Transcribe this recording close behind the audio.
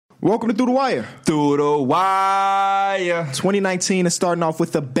Welcome to Through the Wire. Through the Wire. 2019 is starting off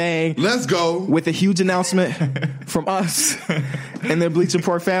with a bang. Let's go. With a huge announcement from us and the Bleacher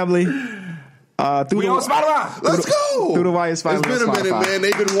Report family. We on Spotify. Let's go. Through the Wire is finally It's been a minute, man.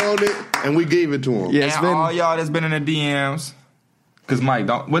 They've been wanting it, and we gave it to them. Yeah, And all y'all that's been in the DMs. Because Mike,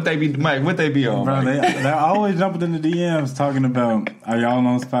 what they be on? Bro, Mike? they're always jumping in the DMs talking about, are y'all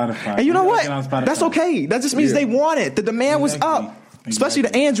on Spotify? And you know what? Spotify. That's okay. That just means they want it. The demand was up. Especially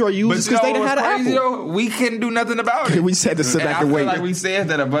the Android users because they didn't have an Apple. Though? We couldn't do nothing about it. We just had to sit back and wait. I feel like we said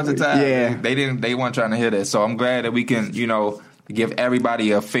that a bunch of times. Yeah. They weren't trying to hear that. So I'm glad that we can, give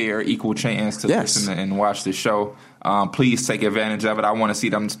everybody a fair, equal chance to listen and watch the show. Please take advantage of it. I want to see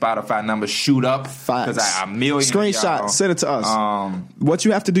them Spotify numbers shoot up. Facts. Because a million Screenshot, send it to us. What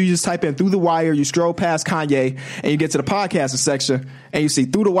you have to do, you just type in Through the Wire, you scroll past Kanye, and you get to the podcasting section, and you see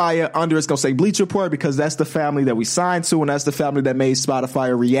Through the Wire. Under it's going to say Bleacher Report because that's the family that we signed to, and that's the family that made Spotify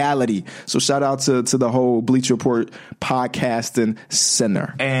a reality. So shout out to the whole Bleacher Report podcasting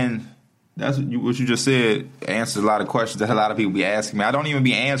center. And that's what you just said answers a lot of questions that a lot of people be asking me. I don't even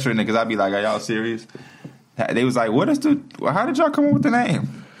be answering it because I be like, are y'all serious? They was like, how did y'all come up with the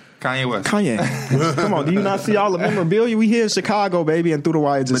name? Kanye West. Come on, do you not see all the memorabilia? We here in Chicago, baby, and Through the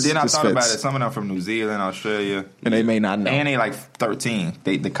Wire just But then I thought fits. about it. Some of them from New Zealand, Australia. And they may not know. And they like 13.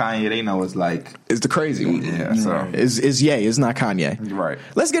 The Kanye they know is like... It's the crazy one. Yeah, so... It's Ye, it's not Kanye. Right.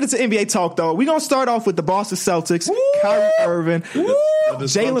 Let's get into NBA talk, though. We're going to start off with the Boston Celtics, Kyrie Irving,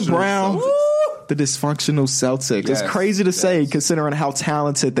 Jaylen Brown, the dysfunctional Celtics. Yes, it's crazy to say, considering how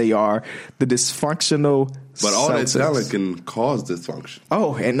talented they are, the dysfunctional But all Celtics. that talent can cause dysfunction.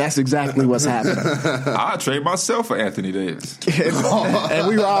 Oh, and that's exactly what's happening. I'll trade myself for Anthony Davis. And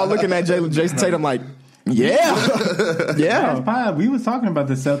we were all looking at Jason Tatum like, yeah. We was talking about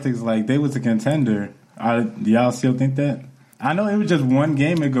the Celtics like they was a contender. Do y'all still think that? I know it was just one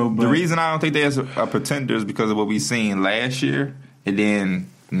game ago, but The reason I don't think they're a pretender is because of what we seen last year. And then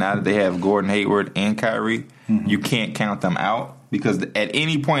now that they have Gordon Hayward and Kyrie, you can't count them out. Because at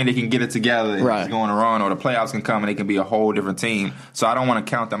any point they can get it together and it's going to run, or the playoffs can come and they can be a whole different team. So I don't want to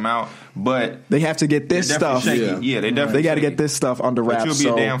count them out, but they have to get this stuff. Yeah, they definitely. They got to get this stuff under wraps. But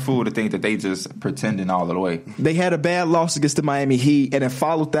you'll be a damn fool to think that they just pretending all of the way. They had a bad loss against the Miami Heat, and then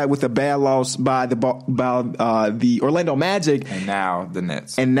followed that with a bad loss by the Orlando Magic, and now the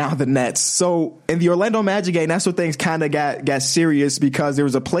Nets. So in the Orlando Magic game, that's where things kind of got serious because there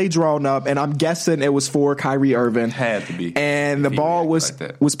was a play drawn up, and I'm guessing it was for Kyrie Irving. Had to be. And the ball was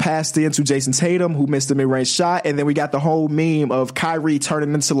passed into Jason Tatum, who missed a mid-range shot, and then we got the whole meme of Kyrie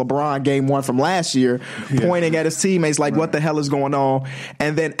turning into LeBron game one from last year, pointing at his teammates like, what the hell is going on?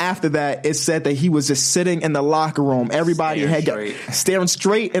 And then after that, it said that he was just sitting in the locker room. Everybody staring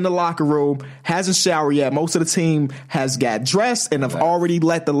straight in the locker room, hasn't showered yet. Most of the team has got dressed and have already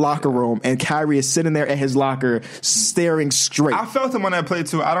left the locker room, and Kyrie is sitting there at his locker staring straight. I felt him on that play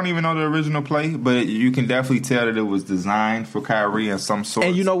too. I don't even know the original play, but you can definitely tell that it was designed for Kyrie in some sort.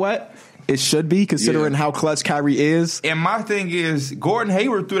 And you know what? It should be, considering how clutch Kyrie is. And my thing is, Gordon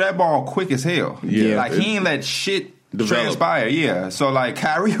Hayward threw that ball quick as hell. Yeah. Like, he ain't let shit transpire. Yeah. So, like,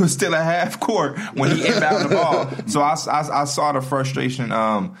 Kyrie was still at half court when he inbounded the ball. So, I saw the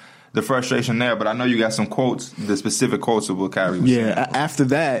frustration there, but I know you got some quotes, the specific quotes of what Kyrie was saying. After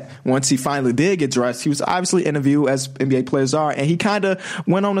that, once he finally did get dressed, he was obviously interviewed, as NBA players are, and he kind of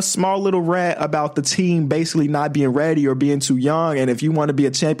went on a small little rant about the team basically not being ready or being too young, and if you want to be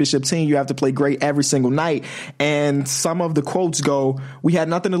a championship team, you have to play great every single night. And some of the quotes go, we had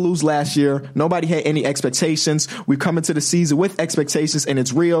nothing to lose last year. Nobody had any expectations. We come into the season with expectations, and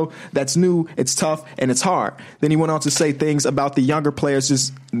it's real. That's new. It's tough, and it's hard. Then he went on to say things about the younger players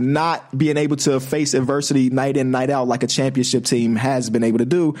just not being able to face adversity night in, night out like a championship team has been able to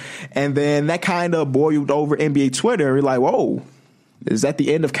do. And then that kind of boiled over NBA Twitter. We're like, whoa, is that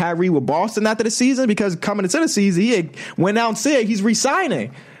the end of Kyrie with Boston after the season? Because coming into the season, he went out and said he's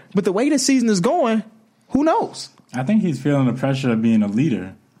re-signing. But the way the season is going, who knows? I think he's feeling the pressure of being a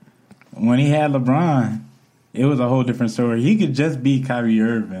leader. When he had LeBron, it was a whole different story. He could just be Kyrie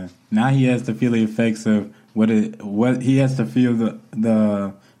Irving. Now he has to feel the effects of what he has to feel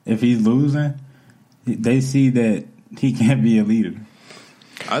the if he's losing, they see that he can't be a leader.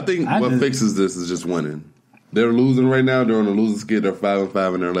 I think what fixes this is just winning. They're losing right now. They're on a losing skid. They're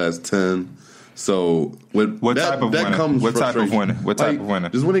 5-5 in their last 10. So what type of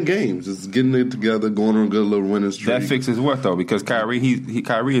winning? Just winning games, just getting it together, going on a good little winning streak. That fixes what though? Because Kyrie,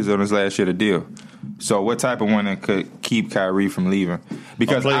 Kyrie is on his last year of the deal. So what type of winning could keep Kyrie from leaving?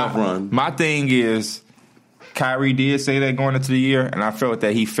 Because a playoff run. My thing is, Kyrie did say that going into the year, and I felt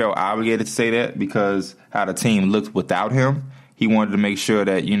that he felt obligated to say that because how the team looked without him. he wanted to make sure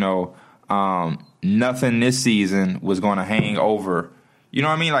that, nothing this season was going to hang over. You know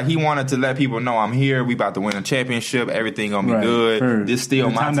what I mean? Like, he wanted to let people know, I'm here. We about to win a championship. Everything going to be good. This still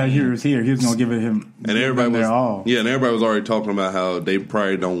my team. The time that he was here, he was going to give it him. And everybody was all. Yeah, and everybody was already talking about how they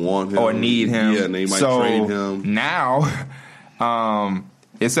probably don't want him or need him. Yeah, and they might trade him. Now,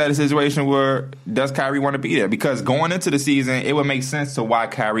 it's at a situation where does Kyrie want to be there? Because going into the season, it would make sense to why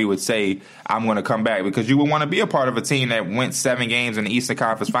Kyrie would say, I'm going to come back. Because you would want to be a part of a team that went 7 games in the Eastern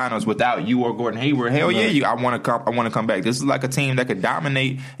Conference Finals without you or Gordon Hayward. Hell yeah, I want to come back. This is like a team that could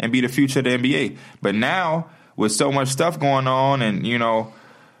dominate and be the future of the NBA. But now, with so much stuff going on and,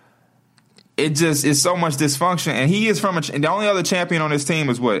 it just is so much dysfunction. And he is from the only other champion on this team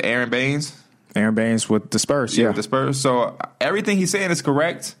is what? Aaron Baines? Aaron Baines with the Spurs, yeah. With the Spurs. So everything he's saying is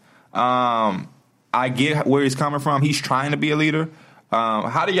correct. I get where he's coming from. He's trying to be a leader.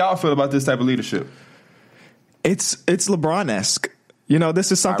 How do y'all feel about this type of leadership? It's LeBron-esque.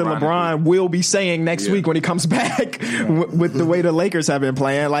 This is something LeBron will be saying next week when he comes back with the way the Lakers have been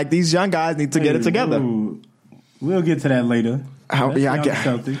playing. Like, these young guys need to get it together. We'll get to that later.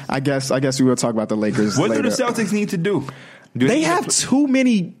 I guess we will talk about the Lakers later. What do the Celtics need to do? They have too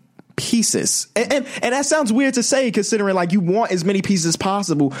many pieces. And that sounds weird to say, considering like you want as many pieces as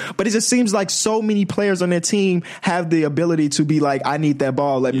possible, but it just seems like so many players on their team have the ability to be like, I need that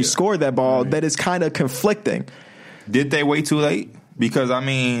ball, let me score that ball, that is kind of conflicting. Did they wait too late? Because,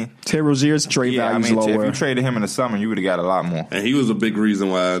 Terry Rozier's trade value is lower. If you traded him in the summer, you would have got a lot more. And he was a big reason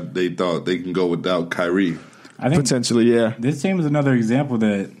why they thought they can go without Kyrie. I think potentially, yeah. This team is another example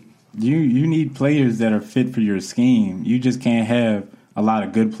that you need players that are fit for your scheme. You just can't have a lot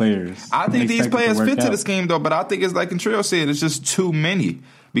of good players. I think these players fit to the scheme, though, but I think it's like Kentrell said, it's just too many.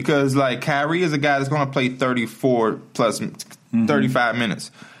 Because, like, Kyrie is a guy that's going to play 34 plus 35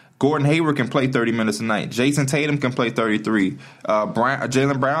 minutes. Gordon Hayward can play 30 minutes a night. Jason Tatum can play 33.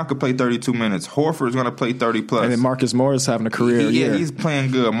 Jaylen Brown can play 32 minutes. Horford is going to play 30 plus. And then Marcus Morris having a career year. Yeah, he's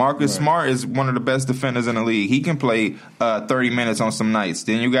playing good. Marcus Smart is one of the best defenders in the league. He can play 30 minutes on some nights.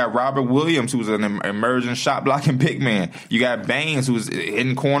 Then you got Robert Williams, who's an emerging shot blocking big man. You got Baines, who's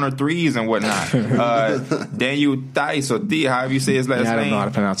hitting corner threes and whatnot. Daniel Theis, or Thea, however you say his last name. I don't know how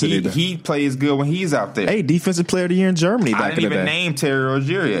to pronounce it either. He plays good when he's out there. Hey, defensive player of the year in Germany back in the day. I didn't even name Terry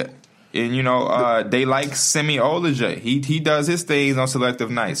Rozier yet. And, they like Semi Ojeleye. He does his things on selective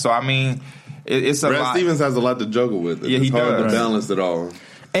nights. So, it's a Brad lot. Stevens has a lot to juggle with. It's hard to balance it all.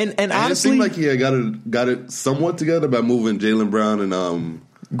 And honestly, it seemed like he had got it somewhat together by moving Jaylen Brown and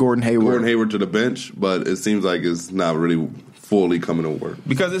Gordon Hayward to the bench, but it seems like it's not really fully coming to work.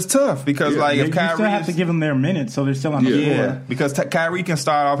 Because it's tough. Because, if Kyrie... You still have to give them their minutes, so they're still on the floor. Yeah, because Kyrie can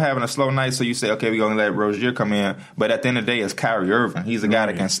start off having a slow night, so you say, okay, we're going to let Rozier come in. But at the end of the day, it's Kyrie Irving. He's a guy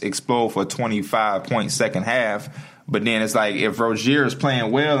that can explode for a 25-point second half. But then it's like, if Rozier is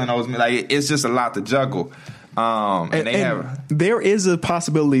playing well, and it's just a lot to juggle. There is a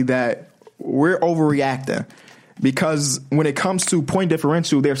possibility that we're overreacting. Because when it comes to point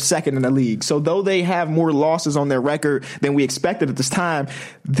differential, they're second in the league. So though they have more losses on their record than we expected at this time,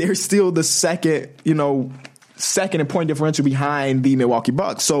 they're still the second in point differential behind the Milwaukee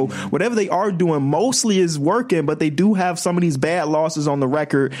Bucks. So whatever they are doing mostly is working, but they do have some of these bad losses on the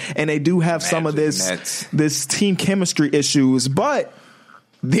record, and they do have some of this team chemistry issues. But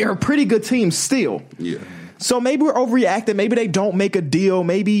they're a pretty good team still. Yeah. So maybe we're overreacting. Maybe they don't make a deal.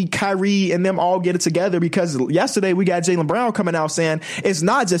 Maybe Kyrie and them all get it together, because yesterday we got Jaylen Brown coming out saying it's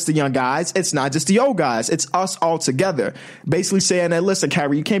not just the young guys. It's not just the old guys. It's us all together. Basically saying that, listen,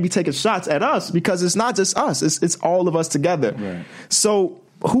 Kyrie, you can't be taking shots at us because it's not just us. It's all of us together. Right. So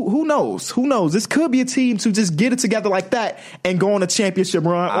who knows? Who knows? This could be a team to just get it together like that and go on a championship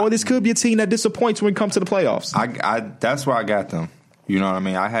run, or this could be a team that disappoints when it comes to the playoffs. That's why I got them. You know what I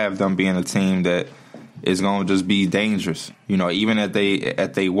mean? I have them being a team that is going to just be dangerous. Even at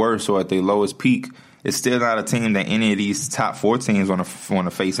they worst or at their lowest peak, it's still not a team that any of these top 4 teams want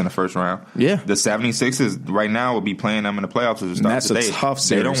to face in the first round. Yeah. The 76ers right now will be playing them in the playoffs to start today. That's a tough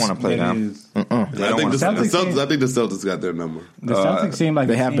series. They don't want to play them. I think the Celtics got their number. The Celtics seem like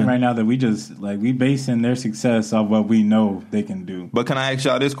the team right now that we just we basing their success off what we know they can do. But can I ask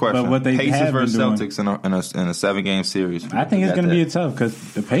y'all this question? But what they Pacers have versus been Celtics in a 7-game series. I think it's going to be tough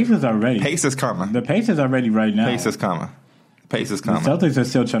because the Pacers are ready. Pacers coming. The Pacers are ready right now. Pacers coming. The Celtics are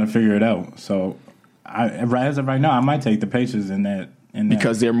still trying to figure it out. So as of right now, I might take the Pacers in that.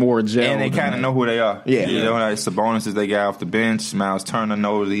 Because they're more gelled. And they kind of know who they are. Yeah. It's the bonuses they got off the bench. Miles Turner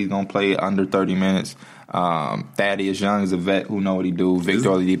knows he's going to play under 30 minutes. Thaddeus Young is a vet who know what he do. Victor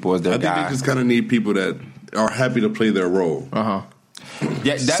Oladipo is their guy. I think they just kind of need people that are happy to play their role. Uh-huh.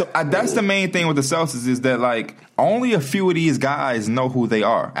 Yeah, that's the main thing with the Celtics is that like only a few of these guys know who they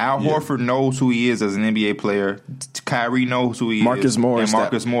are. Al Horford knows who he is as an NBA player. Kyrie knows who he Marcus is. Morris, and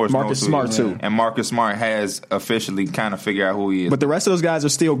Marcus Morris Marcus knows Smart who he too. is. And Marcus Smart has officially kind of figured out who he is. But the rest of those guys are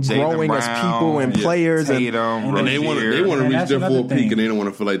still growing Brown, as people and players. Tatum, And they want to reach their full peak, and they don't want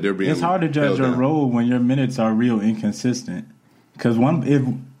to feel like they're being. It's hard to judge your role when your minutes are real inconsistent. Because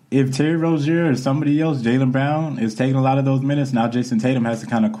if Terry Rozier or somebody else, Jaylen Brown, is taking a lot of those minutes, now Jason Tatum has to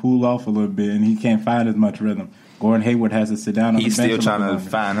kind of cool off a little bit, and he can't find as much rhythm. Gordon Hayward has to sit down on He's the bench. still trying to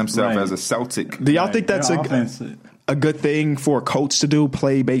find himself as a Celtic. Do y'all think that's a good thing for a coach to do,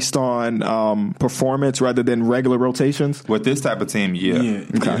 play based on performance rather than regular rotations? With this type of team, Yeah,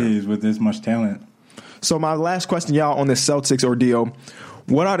 it is with this much talent. So my last question, y'all, on this Celtics ordeal,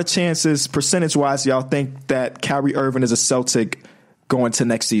 what are the chances, percentage-wise, y'all think that Kyrie Irving is a Celtic going to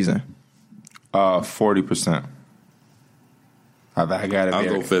next season? 40%. I got it. I'll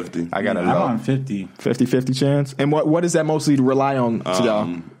go 50. I got it. I'm on 50. 50-50 chance? And what does that mostly rely on to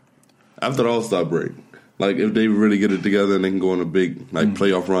y'all? After the All-Star break, like if they really get it together and they can go on a big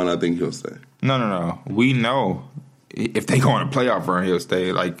playoff run, I think he'll stay. No. We know if they go on a playoff run, he'll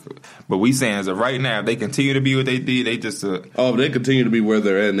stay. But we saying as of right now, if they continue to be what they did, they just. If they continue to be where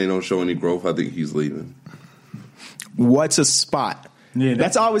they're at and they don't show any growth, I think he's leaving. What's a spot? Yeah,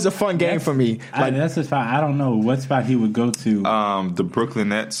 that's always a fun game for me. That's a spot. I don't know what spot he would go to. The Brooklyn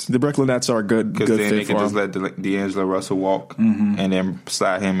Nets. The Brooklyn Nets are a good because then they can just let D'Angelo Russell walk and then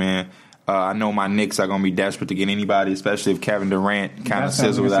slide him in. I know my Knicks are going to be desperate to get anybody, especially if Kevin Durant kind of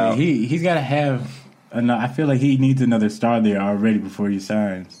sizzles out. He's got to have. I feel like he needs another star there already before he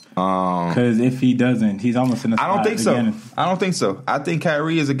signs. Because if he doesn't, he's almost in a spot. I don't think so. Again. I don't think so. I think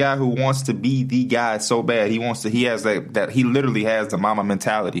Kyrie is a guy who wants to be the guy so bad. He wants to. He has that. He literally has the mama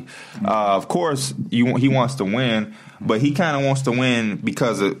mentality. Of course, he wants to win, but he kind of wants to win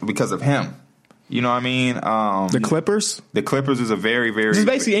because of him. You know what I mean? The Clippers. The Clippers is a very, very. It's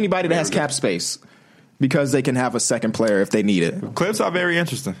basically anybody that has cap space because they can have a second player if they need it. Clips are very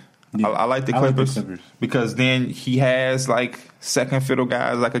interesting. Yeah. I like the Clippers because then he has like second fiddle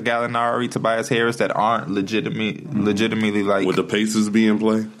guys like a Gallinari, Tobias Harris that aren't legitimately like with the Pacers being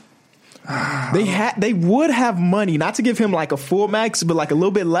play. They would have money not to give him like a full max, but like a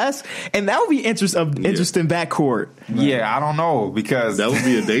little bit less, and that would be interesting backcourt. Yeah, I don't know because that would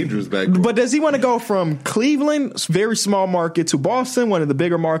be a dangerous backcourt. But does he want to go from Cleveland, very small market, to Boston, one of the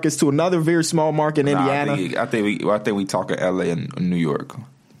bigger markets, to another very small market in Indiana? I think we talk LA and New York.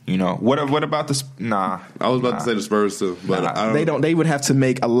 You know what about the? Nah, I was about to say the Spurs too, but I don't. They don't. They would have to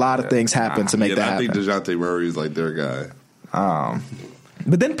make a lot of things happen to make that happen. I think DeJounte Murray is like their guy.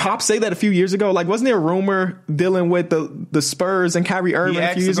 But didn't Pop say that a few years ago? Like, wasn't there a rumor dealing with the Spurs and Kyrie Irving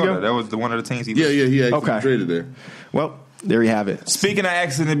a few years ago? That was one of the teams. He actually traded there. Well, there you have it. Speaking of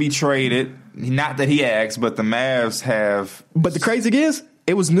asking to be traded, not that he asked, but the Mavs have. But the crazy thing is,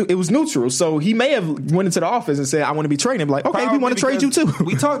 it was neutral, so he may have went into the office and said, "I want to be traded." Like, okay, we want to trade you too.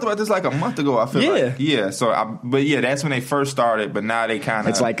 We talked about this like a month ago. I feel like, yeah. So, that's when they first started, but now they kind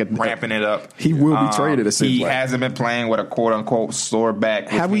of like ramping it up. He will be traded. He hasn't been playing with a quote unquote sore back.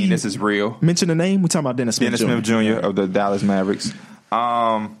 This is real. Mention the name. We're talking about Dennis Smith Jr. of the Dallas Mavericks.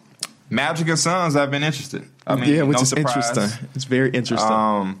 Magic and Suns. I've been interested. I mean, which is interesting. It's very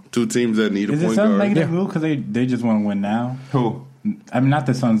interesting. Two teams that need a point guard. Is it something making that move because they just want to win now? Who? I mean, not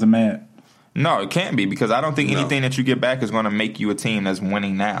the Suns, the Mad. No, it can't be because I don't think anything that you get back is going to make you a team that's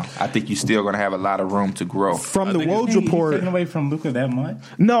winning now. I think you're still going to have a lot of room to grow. From the Woj report, taking away from Luka that much?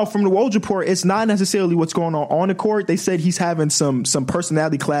 No, from the Woj report, it's not necessarily what's going on the court. They said he's having some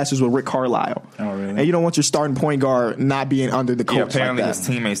personality clashes with Rick Carlisle. Oh, really? And you don't want your starting point guard not being under the coach. Yeah, apparently like that. His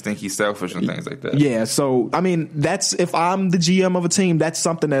teammates think he's selfish and things like that. Yeah, so I mean, that's if I'm the GM of a team, that's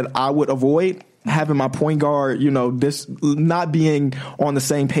something that I would avoid. Having my point guard, this not being on the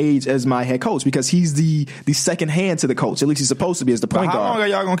same page as my head coach because he's the second hand to the coach. At least he's supposed to be as the point guard. How long are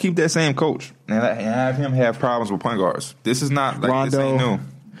y'all gonna keep that same coach and have him have problems with point guards? This is not like Rondo. This ain't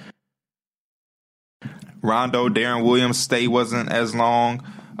new. Rondo, Darren Williams' stay wasn't as long.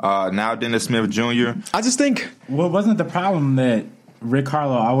 Now Dennis Smith Jr. I just think. Well, wasn't the problem that Rick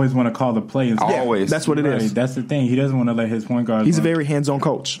Carlisle always want to call the plays? Always. That's what it is. That's the thing. He doesn't want to let his point guard. He's a very hands-on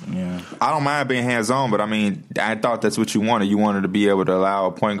coach. Yeah. I don't mind being hands-on, but I mean, I thought that's what you wanted. You wanted to be able to allow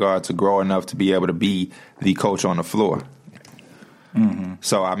a point guard to grow enough to be able to be the coach on the floor. Mm-hmm.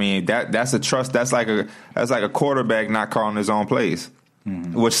 So I mean, that's a trust. That's like a quarterback not calling his own plays.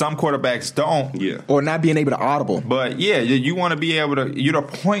 which some quarterbacks don't. Yeah. Or not being able to audible. But yeah, you want to be able to. You're the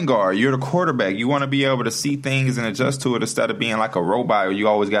point guard. You're the quarterback. You want to be able to see things and adjust to it instead of being like a robot where you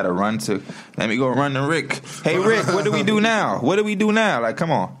always got to run to. Let me go run to Rick. Hey Rick, what do we do now? What do we do now? Like, come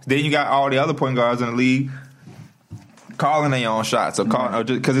on. Then you got all the other point guards in the league calling their own shots, or calling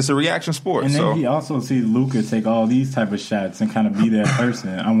because it's a reaction sport. And then he also sees Luka take all these type of shots and kind of be that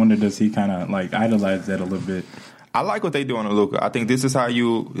person. I wonder, does he kind of like idolize that a little bit? I like what they do on Luka. I think this is how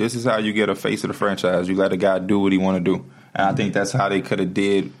you get a face of the franchise. You let a guy do what he want to do, and I think that's how they could have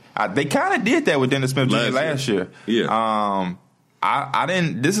did. They kind of did that with Dennis Smith Jr. last year. Yeah. I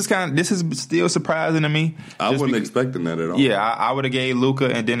didn't. This is still surprising to me. I wasn't expecting that at all. Yeah, I would have gave Luka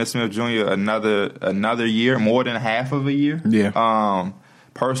and Dennis Smith Jr. another year, more than half of a year. Yeah.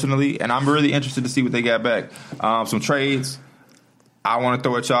 Personally, and I'm really interested to see what they got back. Some trades. I want to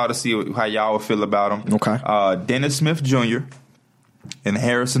throw at y'all to see how y'all would feel about them. Okay. Dennis Smith Jr. and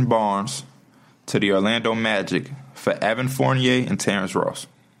Harrison Barnes to the Orlando Magic for Evan Fournier and Terrence Ross,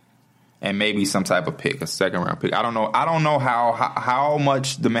 and maybe some type of pick, a second-round pick. I don't know how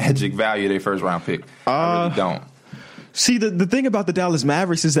much the Magic value their first-round pick. I really don't. See, the thing about the Dallas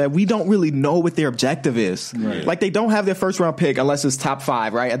Mavericks is that we don't really know what their objective is. Right. Like, they don't have their first-round pick unless it's top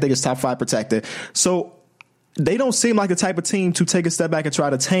 5, right? I think it's top 5 protected. So they don't seem like the type of team to take a step back and try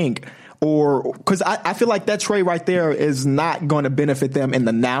to tank, or because I feel like that trade right there is not going to benefit them in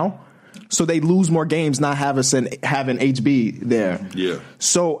the now. So they lose more games not having HB there. Yeah.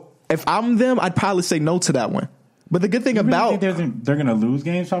 So if I'm them, I'd probably say no to that one. But the good thing about they're going to lose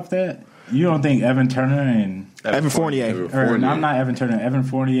games off that. You don't think Evan Turner and Evan Fournier. I'm not Evan Turner. Evan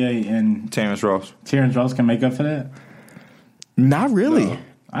Fournier and Terrence Ross can make up for that? Not really. No.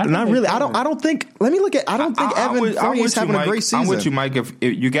 Not really. I don't think. Let me look at. I don't think Evan Fournier is having a great season. I'm with you, Mike. If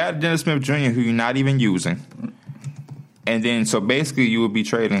you got Dennis Smith Jr., who you're not even using, and then so basically you would be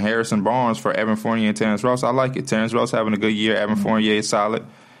trading Harrison Barnes for Evan Fournier and Terrence Ross. I like it. Terrence Ross having a good year. Evan Fournier is solid,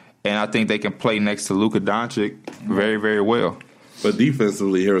 and I think they can play next to Luka Doncic very, very well. But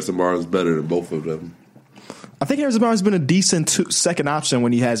defensively, Harrison Barnes is better than both of them. I think Harrison Barnes has been a decent second option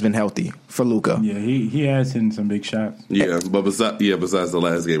when he has been healthy for Luka. Yeah, he has hit some big shots. Yeah, but besides the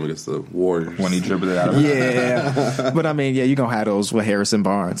last game against the Warriors. When he dribbled it out of it. Yeah. But I mean, yeah, you're going to have those with Harrison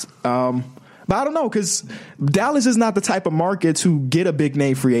Barnes. But I don't know, because Dallas is not the type of market to get a big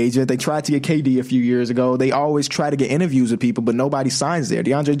name free agent. They tried to get KD a few years ago. They always try to get interviews with people, but nobody signs there.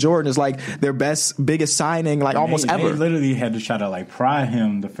 DeAndre Jordan is like their biggest signing, almost ever. They literally had to try to pry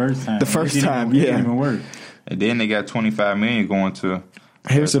him the first time. It didn't even work. And then they got $25 million going to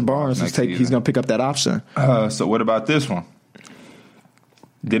Harrison Barnes. He's going to pick up that option. So what about this one?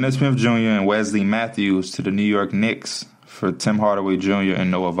 Dennis Smith Jr. and Wesley Matthews to the New York Knicks for Tim Hardaway Jr.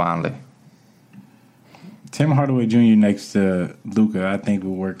 and Noah Vonleh. Tim Hardaway Jr. next to Luka, I think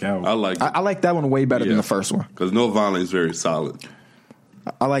will work out. I like that one way better than the first one, because Noah Vonleh is very solid.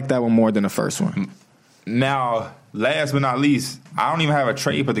 I like that one more than the first one. Now, last but not least, I don't even have a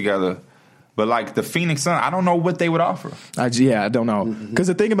trade put together. But the Phoenix Suns, I don't know what they would offer. I don't know. Because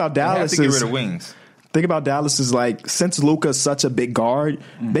the thing about Dallas is they have to get rid of wings. Thing about Dallas is since Luka's such a big guard,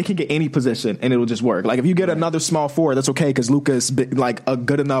 they can get any position and it'll just work. If you get another small forward, that's okay because Luka is a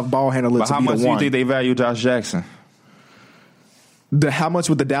good enough ball handler but to be the one. How much do you think they value Josh Jackson? How much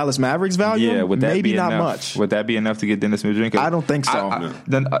would the Dallas Mavericks value? Yeah, would that maybe be not enough? much. Would that be enough to get Dennis Smith Jr.? I don't think so.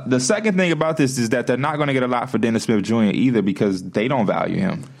 The second thing about this is that they're not going to get a lot for Dennis Smith Jr. either because they don't value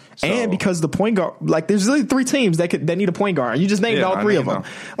him. So. And because the point guard, there's really 3 teams that need a point guard. You just named all 3 of them.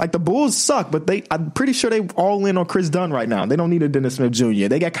 The Bulls suck, but I'm pretty sure they all in on Chris Dunn right now. They don't need a Dennis Smith Jr.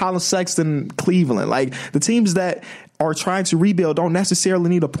 They got Colin Sexton, Cleveland. The teams that are trying to rebuild don't necessarily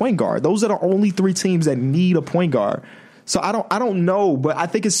need a point guard. Those are the only 3 teams that need a point guard. So I don't know, but I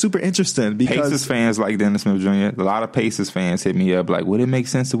think it's super interesting because Pacers fans like Dennis Smith Jr. A lot of Pacers fans hit me up would it make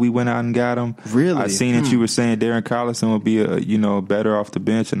sense that we went out and got him? Really? I seen that you were saying Darren Collison would be better off the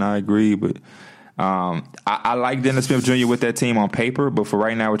bench, and I agree. But I like Dennis Smith Jr. with that team on paper, but for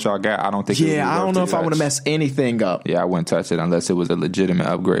right now, what y'all got, I don't think. Yeah, I don't know if I want to mess anything up. Yeah, I wouldn't touch it unless it was a legitimate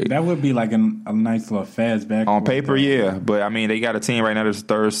upgrade. That would be a nice little fast back on paper. Yeah, but I mean, they got a team right now that's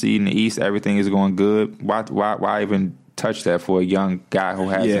 3rd seed in the East. Everything is going good. Why even touch that for a young guy who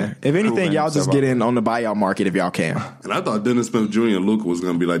hasn't? Yeah, if anything, y'all just get in on the buyout market if y'all can. And I thought Dennis Smith Jr. and Luka was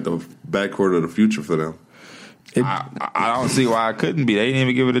going to be the backcourt of the future for them. I don't see why it couldn't be. They didn't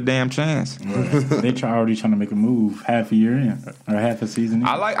even give it a damn chance. They already trying to make a move half a year in or half a season in.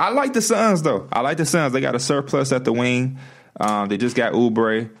 I like the Suns though. I like the Suns. They got a surplus at the wing. They just got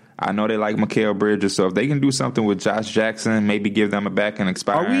Oubre. I know they like Mikal Bridges, so if they can do something with Josh Jackson, maybe give them back an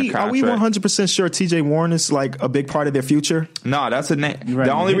expiring contract. Are we 100% sure TJ Warren is like a big part of their future? No, that's a name. Right.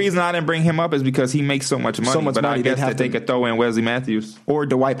 The only reason I didn't bring him up is because he makes so much money. But I guess that they could throw in Wesley Matthews or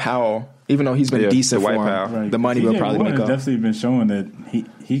Dwight Powell, even though he's been decent for him. Right. The money will probably Warren make up. Definitely been showing that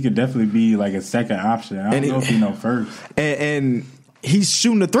he could definitely be like a second option. I don't know if he know first. And he's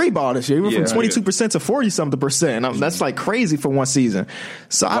shooting the 3 ball this year. He went from 22% to 40-something%. That's like crazy for one season.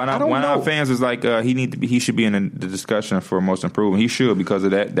 So I don't know. One of our fans was like, he should be in the discussion for most improved. He should because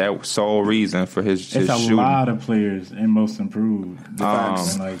of that sole reason for his it's a shooting. lot of players in most improved. But I'm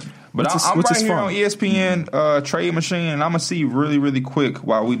right here on ESPN Trade Machine, and I'm gonna see really, really quick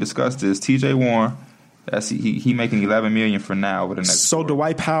while we discuss this. TJ Warren. He making $11 million for now with the next. So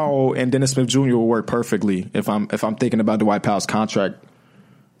Dwight Powell and Dennis Smith Jr. will work perfectly if I'm thinking about Dwight Powell's contract.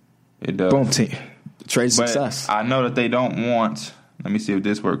 It does. Boom, team trade success. I know that they don't want. Let me see if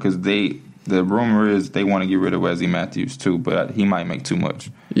this works because the rumor is they want to get rid of Wesley Matthews too, but he might make too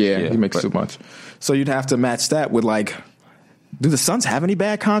much. Yeah, he makes too much. So you'd have to match that with like. Do the Suns have any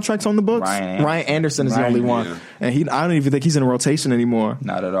bad contracts on the books? Ryan Anderson is the only one. And I don't even think he's in the rotation anymore.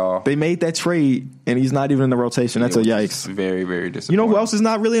 Not at all. They made that trade, and he's not even in the rotation. That's a yikes. Very, very disappointing. You know who else is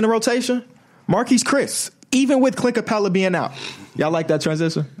not really in the rotation? Marquise Chris. Even with Clint Capella being out. Y'all like that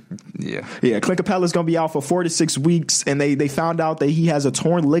transition? Yeah. Yeah, Clint Capella is going to be out for 4 to 6 weeks, and they found out that he has a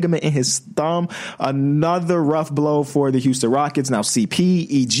torn ligament in his thumb. Another rough blow for the Houston Rockets. Now CP,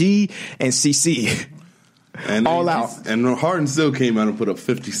 EG, and CC. And all out. And Harden still came out and put up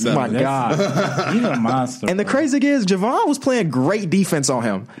 57. My God. He's a monster. And the crazy thing is, Javon was playing great defense on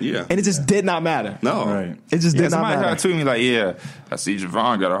him. Yeah. And it just did not matter. No. Right. It just did not matter. Somebody tried to me like, I see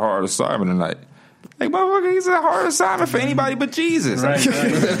Javon got a hard assignment tonight. Like, motherfucker, he's a hard assignment for anybody but Jesus. Right.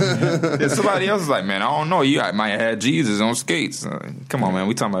 And somebody else is like, man, I don't know. You might have had Jesus on skates. Come on, man.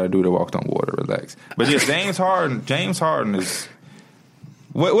 We talking about a dude that walked on water. Relax. But yeah, James Harden is...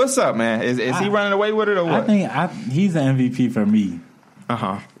 What's up, man? Is he running away with it or what? I think he's an MVP for me.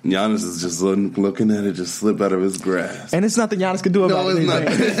 Giannis is just looking at it just slip out of his grasp. And it's nothing Giannis can do about it. No, it's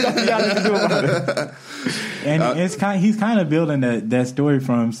not. It's nothing Giannis can do about it. And he's kind of building that story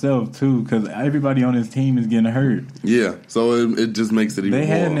for himself, too, because everybody on his team is getting hurt. Yeah, so it just makes it even more. They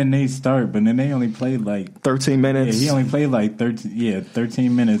had an innate start, but then they only played like 13 minutes. Yeah, he only played like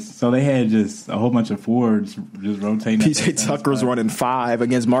 13 minutes. So they had just a whole bunch of forwards just rotating. PJ Tucker's running 5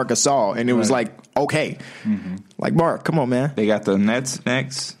 against Marc Gasol, and it was like, okay. Mm-hmm. Like, Mark, come on, man. They got the Nets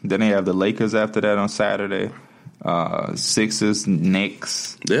next. Then they have the Lakers after that on Saturday. Sixers,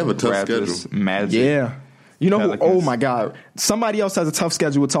 Knicks. They have a tough Raptors, schedule. Magic. Yeah. You know who? Pelicans. Oh, my God. Somebody else has a tough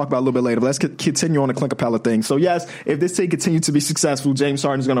schedule we'll talk about a little bit later, but let's continue on the Clint Capella thing. So, yes, if this team continues to be successful, James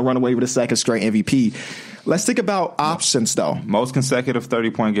Harden is going to run away with a second straight MVP. Let's think about options, though. Most consecutive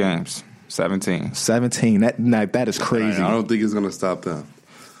 30-point games, 17. 17. That is crazy. I don't think it's going to stop them.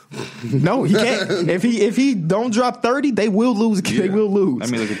 No, he can't. If he don't drop 30, they will lose. Yeah. They will lose. Let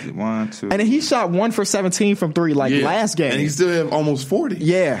me look at 1, 2. And then he shot 1 for 17 from 3 last game. And he still have almost 40.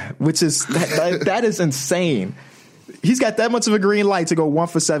 Yeah, which is that is insane. He's got that much of a green light to go 1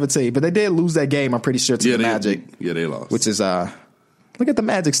 for 17, but they did lose that game. I'm pretty sure to the Magic. They lost. Which is look at the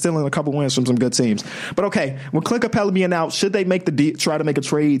Magic stealing a couple wins from some good teams. But okay, with Clint Capella being out, should they try to make a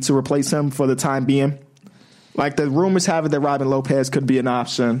trade to replace him for the time being? Like the rumors have it that Robin Lopez could be an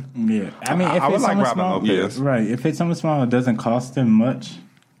option. Yeah, I mean, if I would it's like someone Robin small, Lopez. right? If it's someone small, it doesn't cost them much.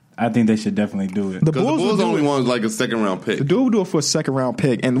 I think they should definitely do it. The Because the Bulls Bulls will only do it. want like a second round pick. The dude will do it for a second round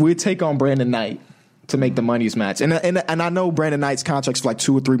pick, and we'll take on Brandon Knight to make the money's match. And I know Brandon Knight's contract's for like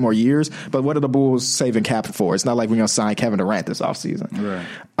 2 or 3 more years, but what are the Bulls saving cap for? It's not like we're going to sign Kevin Durant this offseason.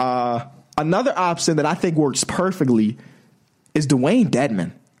 Right. Another option that I think works perfectly is Dwayne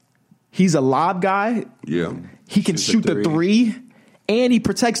Dedmon. He's a lob guy. Yeah. He can shoot the 3, and he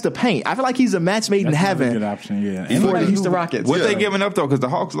protects the paint. I feel like he's a match made in That's heaven. a good option, yeah. For the Houston Rockets. What they giving up though? Because the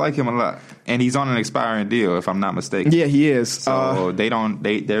Hawks like him a lot, and he's on an expiring deal, if I'm not mistaken. Yeah, he is. So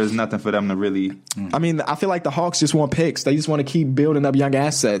there's nothing for them to really. I mean, I feel like the Hawks just want picks. They just want to keep building up young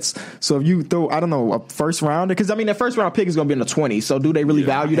assets. So if you throw, I don't know, a first rounder, because I mean, that first round pick is going to be in the 20s. So do they really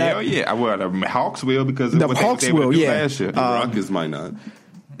value that? Hell yeah, well, the Hawks will because The of what Hawks they were will, able to do yeah. last year. The Rockets might not.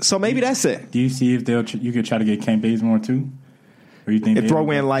 So maybe that's it. Do you see if you could try to get Kent Bazemore too? Or you think And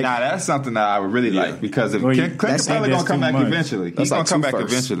throw in like Nah, that's something that I would really like because if Well, Clint that's- Capella that's gonna come too back much. eventually. That's He's gonna like come 2 back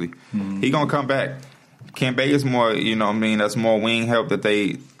firsts. eventually. He gonna come back. Ken Bazemore, you know what I mean? That's more wing help that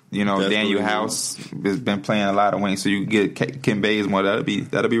they, you know, That's Daniel really House has been playing a lot of wing, so you get Ken Bazemore. That'll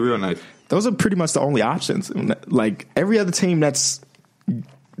be real nice. those are pretty much the only options. Like every other team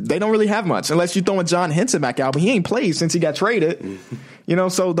they don't really have much unless you throw in John Henson back out, but he ain't played since he got traded. You know,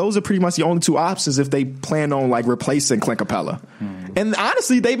 so those are pretty much the only two options if they plan on like replacing Clint Capella. And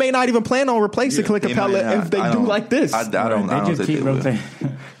honestly, they may not even plan on replacing Clint Capella if they do like this. I don't just keep rotating.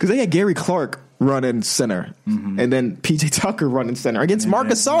 Because they had Gary Clark running center, and then PJ Tucker running center against Marc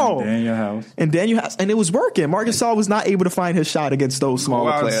Gasol and Daniel House, and it was working. Marc Gasol was not able to find his shot against those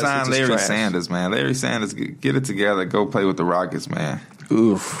smaller players. Sign Larry Sanders, man. Larry Sanders, get it together. Go play with the Rockets, man.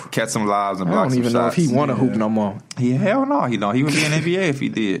 Oof. Catch some lives and block some shots. I don't even know if he want to hoop no more. Hell no, he don't. He would be in NBA if he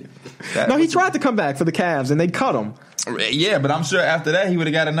did. He tried to come back for the Cavs, and they cut him. Yeah, but I'm sure after that he would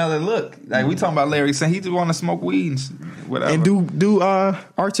have got another look. Like we talking about Larry Sanders, he just want to smoke weed and whatever. And do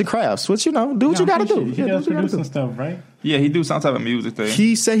arts and crafts, which do what you got to do. He does produce some stuff, right? Yeah, he do some type of music thing.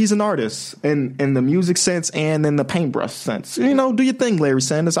 He said he's an artist in the music sense and in the paintbrush sense. You know, do your thing, Larry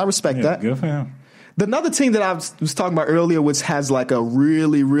Sanders. I respect that. Good for him. Another team that I was talking about earlier, which has like a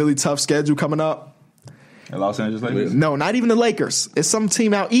really, really tough schedule coming up. The Los Angeles Lakers? No, not even the Lakers. It's some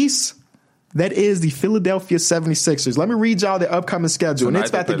team out east. That is the Philadelphia 76ers. Let me read y'all the upcoming schedule. Tonight and it's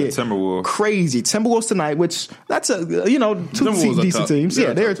about to get Timberwolves. Crazy. Timberwolves tonight, which that's two decent teams.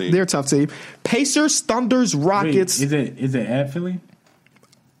 Yeah, they're a tough team. Pacers, Thunders, Rockets. Wait, is it at Philly?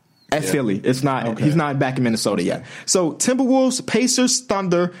 At Philly. It's not. Okay. He's not back in Minnesota yet. So Timberwolves, Pacers,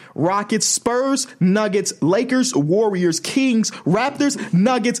 Thunder, Rockets, Spurs, Nuggets, Lakers, Warriors, Kings, Raptors,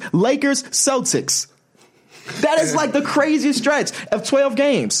 Nuggets, Lakers, Celtics. That is like the craziest stretch of 12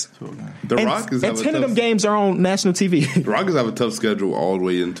 games. The Rockets and 10 of them games are on national TV. The Rockets have a tough schedule all the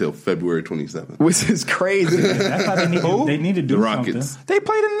way until February 27th. Which is crazy. That's how they need to do the Rockets. something. They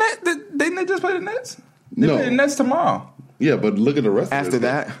play the Nets. Didn't they just play the Nets? They No. play the Nets tomorrow. Yeah, but look at the rest After of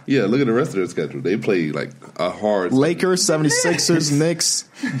their that? Yeah, look at the rest of their schedule. They play like a hard Lakers, 76ers, Knicks,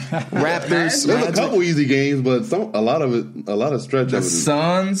 Raptors. There's a couple easy games, but a lot of stretch The of it.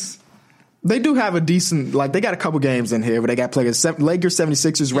 Suns. They do have a decent, like, they got a couple games in here where they got players. Lakers,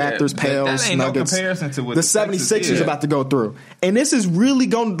 76ers, Raptors, Pels, that ain't Nuggets. No comparison to what the 76ers are about to go through. And this is really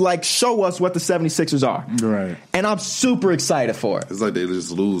going to, like, show us what the 76ers are. Right. And I'm super excited for it. It's like they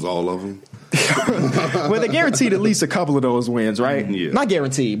just lose all of them. Well, they're guaranteed at least a couple of those wins, right? Yeah. Not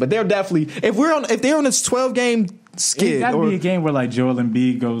guaranteed, but they're definitely, if they're on this 12-game skid. It's got to be a game where like Joel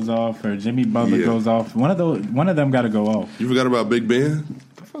Embiid goes off or Jimmy Butler goes off. One of them got to go off. You forgot about Big Ben?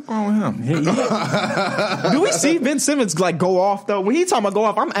 What's wrong with him? Do we see Ben Simmons like go off though? When he talking about go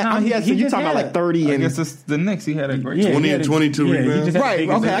off, I'm guessing you talking about like 30 I and guess it's the Knicks. He had a great 20 and 22 rebounds. right.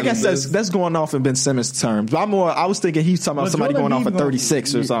 Okay, I guess that's going off in Ben Simmons terms. I was thinking he's talking about somebody going off for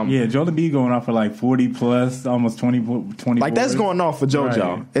 36 or something. Yeah, Joel Embiid going off for like 40 plus, almost 20. Like that's going off for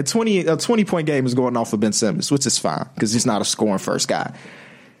JoJo. Right. A 20-point game is going off for Ben Simmons, which is fine because he's not a scoring first guy.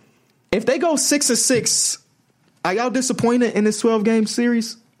 If they go 6-6, are y'all disappointed in this 12-game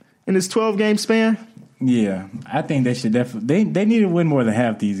series? In this 12-game span? Yeah, I think they should definitely. They need to win more than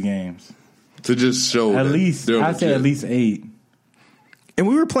half these games to just show at least. I'd say at least 8. And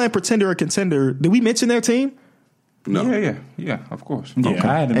we were playing pretender or contender. Did we mention their team? No. Yeah, of course. Yeah,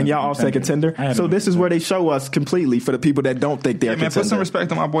 okay. And y'all all say contender. So this is where they show us completely for the people that don't think they're contender. Put some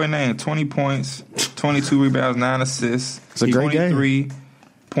respect on my boy name. 20 points, 22 rebounds, 9 assists. It's a great 23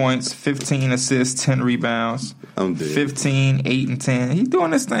 points, 15 assists, 10 rebounds. I'm dead. 15, 8, and 10. He's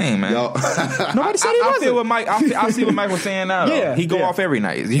doing this thing, man. Nobody said he wasn't. I see what Mike was saying now. Yeah, he go off every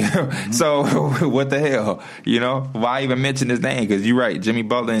night. You know? So what the hell? You know, why even mention his name? Because you're right. Jimmy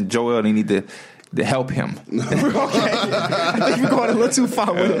Butler and Joel, they need to help him. Okay. I think you're going a little too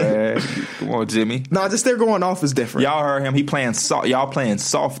far with it. Come on, Jimmy. No, just they're going off is different. Y'all heard him. He playing soft. Y'all playing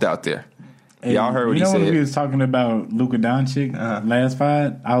soft out there. And y'all heard what he said. When we was talking about Luka Doncic last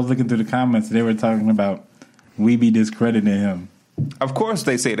fight, I was looking through the comments. They were talking about we be discrediting him. Of course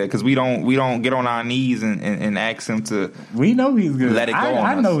they say that because we don't get on our knees and ask him to. We know he's good. Let it go.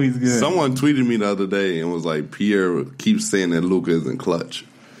 I know he's good. Someone tweeted me the other day and was like, Pierre keeps saying that Luka isn't clutch.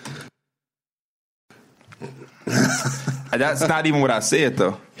 That's not even what I said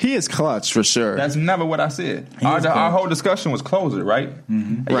though. He is clutch for sure. That's never what I said. Our whole discussion was closer, right?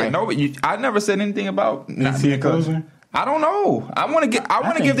 Mm-hmm. Right. I never said anything about. Is he a closer? I don't know. I want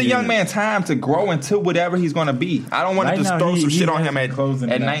to give the young man time to grow into whatever he's going to be. I don't want to just throw some shit on him at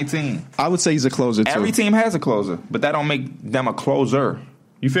 19. I would say he's a closer too. Every team has a closer, but that don't make them a closer.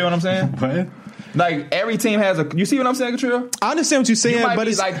 You feel what I'm saying? What? Like every team has a. You see what I'm saying, Trill? I understand what you're saying, but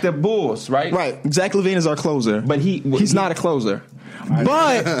it's like the Bulls, right? Right. Zach LaVine is our closer, but he's not a closer.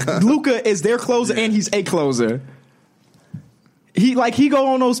 But Luka is their closer, and he's a closer. He go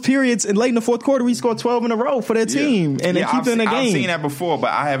on those periods and late in the fourth quarter he scored 12 in a row for their team and they keep them in the game. I've seen that before, but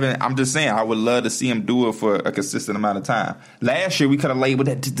I haven't. I'm just saying I would love to see him do it for a consistent amount of time. Last year we could have labeled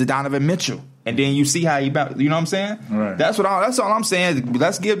that to Donovan Mitchell, and then you see how he, you know what I'm saying? Right. That's all I'm saying.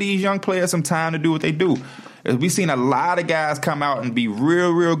 Let's give these young players some time to do what they do. We've seen a lot of guys come out and be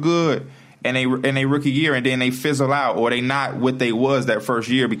real good in a rookie year, and then they fizzle out, or they not what they was that first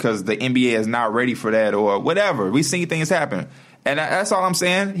year because the NBA is not ready for that, or whatever. We've seen things happen. And that's all I'm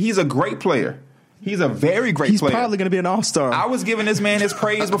saying. He's a great player. He's a very great player. He's probably going to be an all-star. I was giving this man his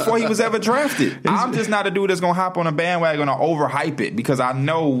praise before he was ever drafted. I'm just not a dude that's going to hop on a bandwagon or overhype it because I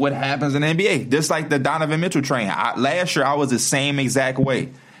know what happens in the NBA. Just like the Donovan Mitchell train. Last year, I was the same exact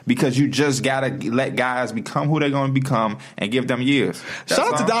way. Because you just got to let guys become who they're going to become and give them years.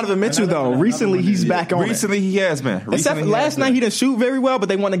 Shout out to Donovan Mitchell, though. Recently, he's back on Recently, he has been. Except last night, he didn't shoot very well, but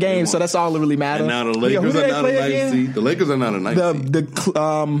they won the game, so that's all that really matters. And now the Lakers are not a nice seed. The Lakers are not a nice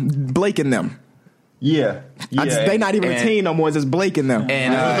seed. Blake and them. Yeah. They're not even a team no more. It's just Blake and them.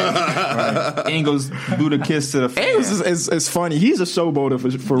 And Ingles do the kiss to the fan. Ingles is funny. He's a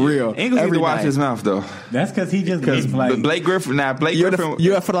showboater for real. Ingles need to watch his mouth, though. That's because he just gets like... Blake Griffin... Now,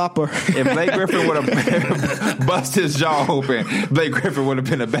 You're a flopper. If Blake Griffin would have bust his jaw open, Blake Griffin would have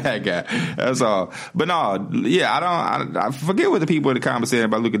been a bad guy. That's all. But no, I forget what the people in the comments said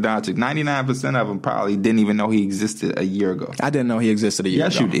about Luka Doncic. 99% of them probably didn't even know he existed a year ago. I didn't know he existed a year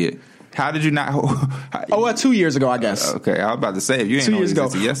ago. Yes, you did. How did you not? 2 years ago, I guess. Okay, I was about to say if you didn't 2 know years ago.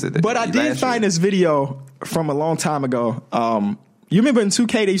 Yesterday, but I did find this video from a long time ago. You remember in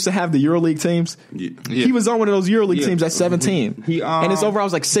 2K they used to have the EuroLeague teams? Yeah. He was on one of those EuroLeague teams at 17. And his overall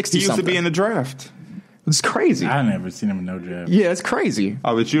was like 60. He used to be in the draft. It's crazy. I never seen him in no draft. Yeah, it's crazy.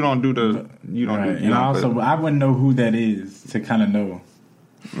 Oh, but you don't do the. You don't right. do. And also, I wouldn't know who that is to kind of know.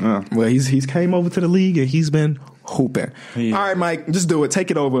 Well, he's came over to the league and he's been hooping. Yeah. All right, Mike, just do it. Take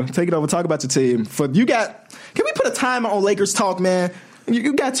it over. Talk about your team. Can we put a timer on Lakers talk, man?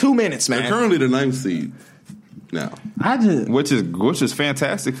 You got 2 minutes, man. They're currently the 9th seed now. Which is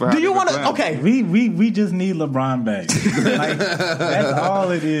fantastic for. Do you want to? Okay, we just need LeBron back. Like, that's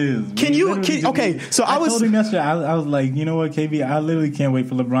all it is. I told him yesterday. I was like, you know what, KB? I literally can't wait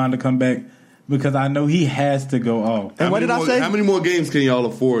for LeBron to come back because I know he has to go off. And what did I say? How many more games can y'all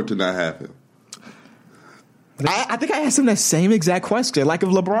afford to not have him? I think I asked him that same exact question. Like if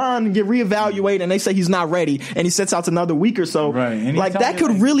LeBron get reevaluated and they say he's not ready and he sits out another week or so, right? And like that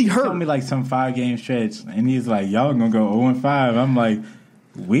could really hurt. He told me like some 5-game stretch, and he's like, "Y'all gonna go 0-5." I'm like,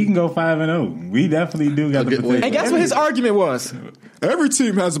 "We can go 5-0. We definitely do got the potential." And guess what his argument was? Every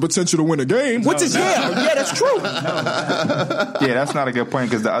team has the potential to win a game, which is that's true. Yeah, that's not a good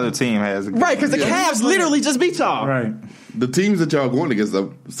point because the other team has right because the Cavs literally just beat y'all. Right. The teams that y'all going against are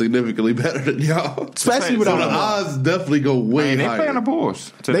significantly better than y'all. Especially with the odds definitely go way higher. They playing the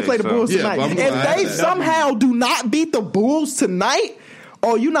Bulls today, they play the Bulls tonight. If they somehow do not beat the Bulls tonight,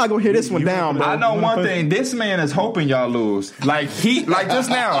 you're not gonna hear this one down, bro. I know one thing. This man is hoping y'all lose. Like just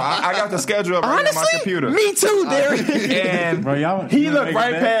now, I got the schedule up right on my computer. Me too, Derek. And bro, he looked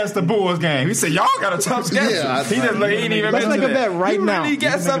right past the Bulls game. He said, "Y'all got a tough schedule." Yeah, he ain't even. Let's make a bet right now. You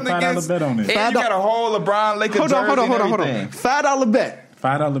got something against. And you got a whole LeBron Lakers jersey. Hold on. $5 bet.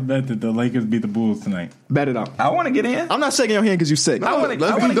 $5 bet that the Lakers beat the Bulls tonight. Bet it up. I want to get in. I'm not shaking your hand because you're sick. Let's do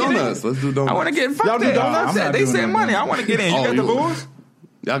donuts. I want to get. Y'all do donuts? They said money. I want to get in. You got the Bulls?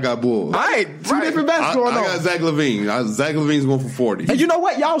 Y'all got Bulls. All right, two different bets going on. I got Zach LaVine. Zach LaVine's going for 40. And you know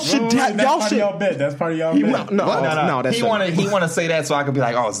what? Y'all should. That's part of y'all bet. That's part of y'all bet. No. That's he want to say that so I could be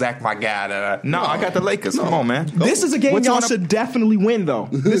like, oh, Zach, my guy. No, I got the Lakers. Come on, man. This is a game y'all should definitely win, though.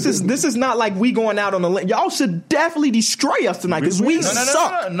 This is not like we going out on the limb. Y'all should definitely destroy us tonight because we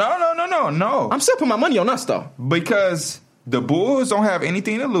suck. No. I'm still putting my money on us though because the Bulls don't have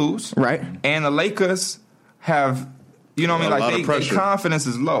anything to lose, right? And the Lakers have. You know what I mean? Like, their confidence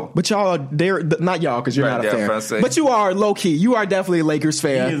is low. But y'all are not y'all because you're not a fan. But you are low key. You are definitely a Lakers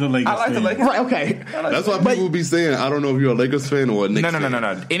fan. He is a Lakers fan. I like the Lakers. Right, okay. That's why people be saying, I don't know if you're a Lakers fan or a Knicks fan.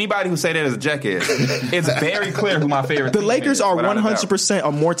 No. Anybody who say that is a jackass. It's very clear who my favorite team is. The Lakers are 100%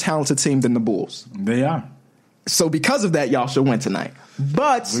 a more talented team than the Bulls. They are. So because of that, y'all should win tonight.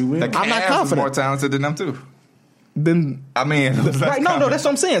 But the I'm not confident. Is more talented than them too. Then I mean, right? No, that's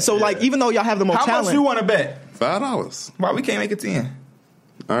what I'm saying. So like, even though y'all have the most talent, how much you want to bet? $5. Why we can't make it 10?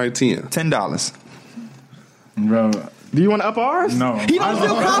 All right, $10. Bro, do you want to up ours? No. He don't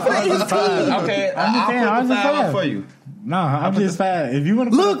feel confident in his team. Okay, I'll put the 5 up for you. No, I'm just fat. If you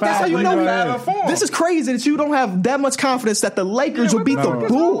want to look, that's how you know. This is crazy that you don't have that much confidence that the Lakers will beat the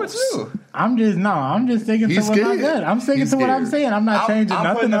Bulls. I'm just sticking to what I said. I'm sticking to what I'm saying. I'm not changing nothing.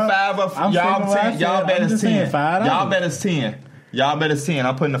 I'm putting the 5 up. Y'all bet is 10. Y'all bet is 10. Y'all better see it.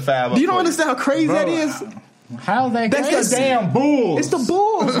 I'm putting the 5 up. Do you don't understand how crazy that is? How's that crazy? That's the damn Bulls. It's the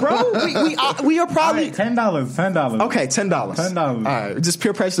Bulls, bro. we are probably $10. $10. Okay, $10. $10. All right, just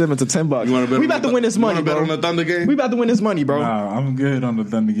peer pressure them into $10. You wanna bet we about to win this money, bet bro. on the Thunder game? We about to win this money, bro. Nah, I'm good on the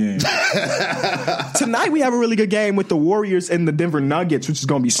Thunder game. Tonight we have a really good game with the Warriors and the Denver Nuggets, which is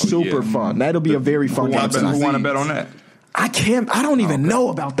going to be super fun. That'll be a very fun game. Who want to bet on that? I don't even know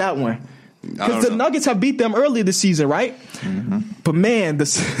about that one. Because the Nuggets have beat them earlier this season, right? Mm-hmm. But man,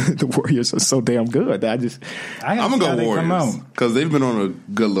 the Warriors are so damn good. I'm gonna go Warriors because they've been on a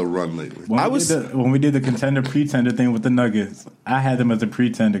good little run lately. When we did the contender pretender thing with the Nuggets, I had them as a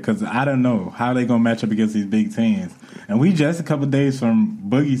pretender because I don't know how they gonna match up against these big teams. And we just a couple days from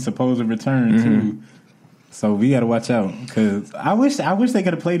Boogie's supposed return too, so we got to watch out because I wish they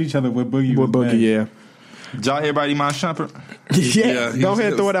could have played each other with Boogie. With Boogie, yeah. Did y'all hear about Iman Shumpert? Yeah, go ahead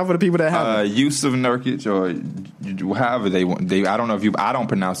and throw it out for the people that have it. Yusuf Nurkic or however they want. I don't know if I don't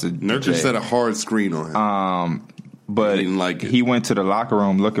pronounce it. Nurkic set a hard screen on him. But he didn't like it. He went to the locker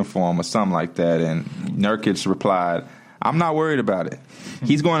room looking for him or something like that, and Nurkic replied, "I'm not worried about it.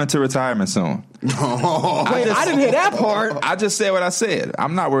 He's going into retirement soon." Wait, I didn't hear that part. I just said what I said.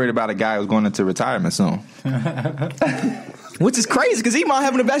 I'm not worried about a guy who's going into retirement soon. Which is crazy because he might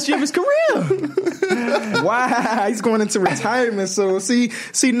having the best year of his career. Wow, he's going into retirement soon. See,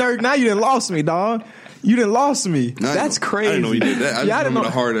 Nurk, now you done lost me, dog. You done lost me. That's crazy. I didn't know he did that. I didn't know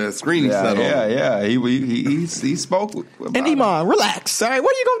the hard ass screen he set on. Yeah. He spoke. And Iman, relax. All right,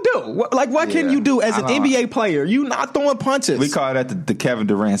 what are you gonna do? What can you do as an NBA player? You not throwing punches. We call that the Kevin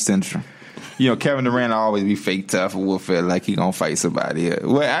Durant syndrome. You know, Kevin Durant always be fake tough and will feel like he gonna fight somebody.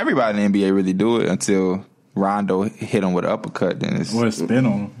 Well, everybody in the NBA really do it until Rondo hit him with an uppercut. Then it's what a spin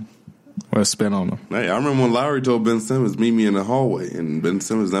on him. What a spin on him. Hey, I remember when Lowry told Ben Simmons, "Meet me in the hallway," and Ben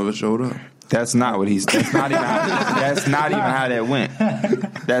Simmons never showed up. That's not what he's. That's not even how that went.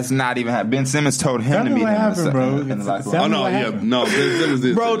 That's not even how Ben Simmons told him to meet him in the locker room. Oh no, yeah, no. Ben Simmons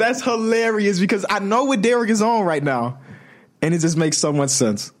did. Bro, that's hilarious because I know what Derek is on right now, and it just makes so much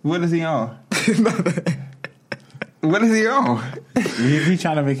sense. What is he on? What is he on? Is he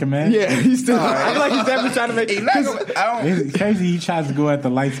trying to make a man? Yeah, he's still. I feel like he's definitely trying to make. It's crazy. He tries to go at the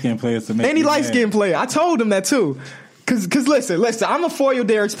light skinned players to make any light skinned player. I told him that too. Cause listen, I'm a foil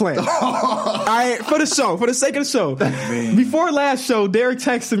Derek's plan. All right, for the sake of the show. Man. Before last show, Derek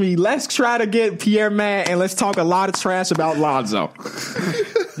texted me, let's try to get Pierre mad and let's talk a lot of trash about Lonzo.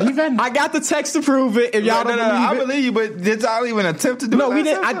 I got the text to prove it. If y'all don't believe it. I believe you, but did y'all even attempt to do it? No, we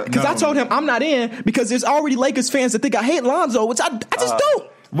didn't. Because I told him I'm not in because there's already Lakers fans that think I hate Lonzo, which I just don't.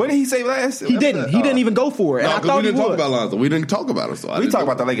 What did he say last? He didn't. He didn't even go for it. No, and I thought we didn't he talk would. about Lonzo. We didn't talk about it. So we talk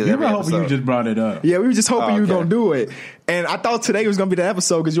about the Lakers every episode. You just brought it up. Yeah, we were just hoping you were going to do it. And I thought today was going to be the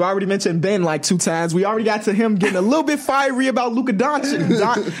episode because you already mentioned Ben like 2 times. We already got to him getting a little bit fiery about Luka Doncic.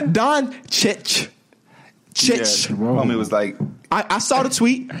 Doncic. Homie was like... I saw the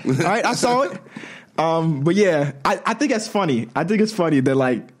tweet. All right, I saw it. But yeah, I think that's funny. I think it's funny that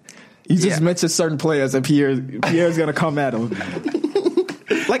like you just mentioned certain players and Pierre's going to come at him.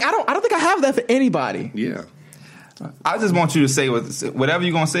 Like I don't think I have that for anybody. Yeah. I just want you to say whatever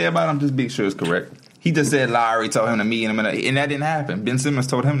you're gonna say about him. Just be sure it's correct. He just said Lowry told him to meet him, and that didn't happen. Ben Simmons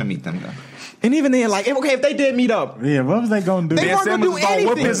told him to meet them. And even then, like, okay, if they did meet up, yeah, what was they gonna do? They weren't gonna do anything.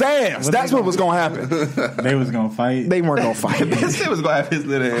 Whip his ass. That's what was gonna happen. They was gonna fight. They weren't gonna fight. Ben Simmons gonna have his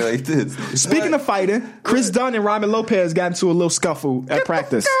little hair like this. Speaking of fighting, Chris Dunn and Robin Lopez got into a little scuffle at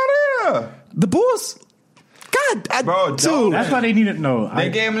practice. The Bulls. God, bro, dude. That's why they needed to know. They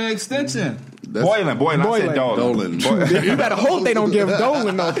gave him an extension. Boylan. I said Dolan. You better hope they don't give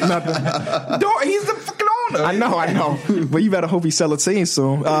Dolan nothing. He's the fucking owner. I know. But you better hope he sell a team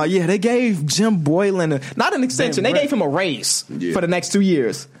soon. Yeah, they gave Jim Boylan not an extension. They gave him a raise for the next 2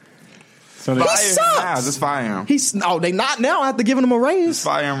 years. So he sucks. Just fire him. They not now after giving him a raise. Just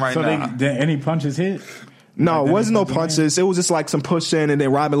fire him right now. So any punches hit? No, it wasn't no punches. It was just like some pushing, and then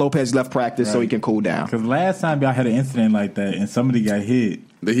Robin Lopez left practice so he can cool down. Because last time y'all had an incident like that, and somebody got hit.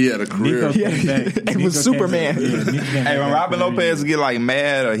 That he had a career. It was Superman. Hey, when Robin Lopez get like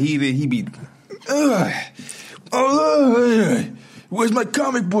mad or heated, he be, where's my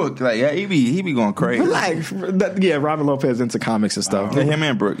comic book? Like, yeah, he be going crazy. Robin Lopez into comics and stuff. Him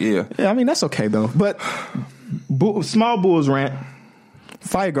and Brooke, yeah. Yeah, I mean that's okay though. But small Bulls rant.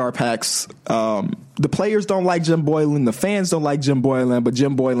 Fire guard packs. The players don't like Jim Boylan. The fans don't like Jim Boylan, but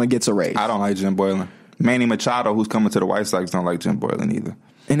Jim Boylan gets a raise. I don't like Jim Boylan. Manny Machado, who's coming to the White Sox, don't like Jim Boylan either.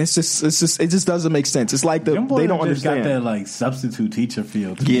 And it just doesn't make sense. It's like they don't understand. Got that like substitute teacher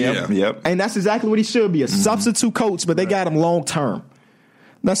feel. Yep. And that's exactly what he should be, a substitute coach, but they got him long term.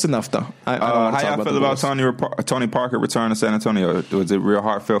 That's enough, though. How y'all feel about Tony Parker returning to San Antonio? Was it real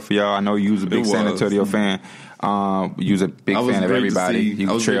heartfelt for y'all? I know you was a big San Antonio fan. You was a big fan of everybody. You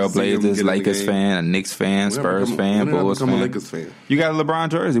Trailblazers, Lakers fan, a Knicks fan, Spurs fan, Bulls fan. I'm a Lakers fan. You got a LeBron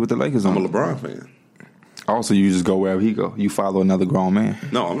jersey with the Lakers on. I'm a LeBron fan. Also, you just go wherever he go. You follow another grown man.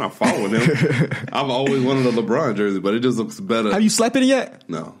 No, I'm not following him. I've always wanted a LeBron jersey, but it just looks better. Have you slept in it yet?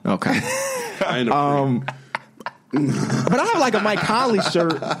 No. Okay. I ain't a freak. But I have like a Mike Conley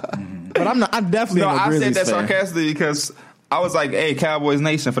shirt. But I'm not. I'm definitely not a Grizzlies I said that fan. sarcastically because I was like, "Hey, Cowboys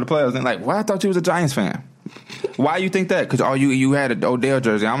Nation for the players." And like, "Why? I thought you was a Giants fan." Why you think that? Because you had an Odell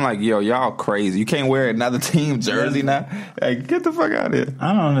jersey. I'm like, yo, y'all crazy. You can't wear another team jersey now. Like, get the fuck out of here.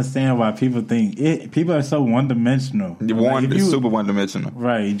 I don't understand why people think people are so one dimensional. Super one dimensional.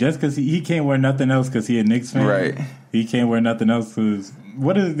 Right. Just because he can't wear nothing else because he a Knicks fan. Right. He can't wear nothing else because.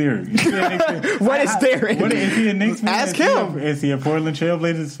 What is Derek? What is Derek? Is he a Knicks fan? Ask him. Is he a Portland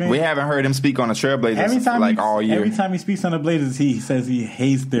Trailblazers fan? We haven't heard him speak on the Trailblazers all year. Every time he speaks on the Blazers, he says he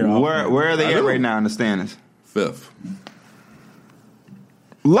hates their offense. Where are they at right now in the standings? 5th.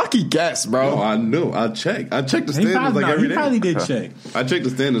 Lucky guess, bro. No, I knew. I checked the standings every day. He probably did check. I check the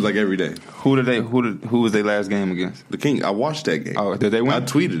standings every day. Who was their last game against? The King. I watched that game. Oh, did they win? I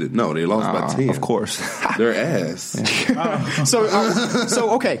tweeted it. No, they lost by 10. Of course. Their ass.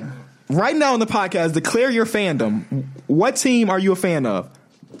 So okay. Right now on the podcast, declare your fandom. What team are you a fan of?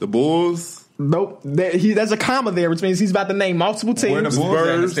 The Bulls. Nope. There's a comma there, which means he's about to name multiple teams. Where the Bulls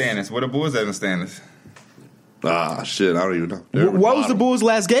at in the standings? Where the Bulls at in the standings? Ah, shit. I don't even know. What was the Bulls'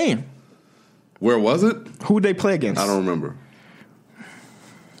 last game? Where was it? Who did they play against? I don't remember.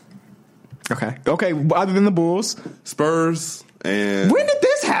 Okay. Other than the Bulls, Spurs and when did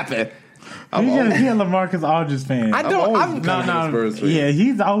this happen? He a LaMarcus Aldridge fan. Spurs fan. Yeah,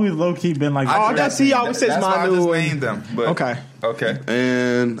 he's always low key been like. I guess he always says that's why I Manu. just named them. But okay.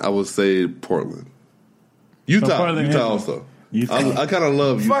 And I would say Portland. Utah also. I kind of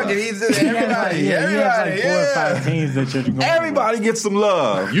love Utah. Fuck it, everybody. Like 4 or 5 teams that you're going Everybody gets some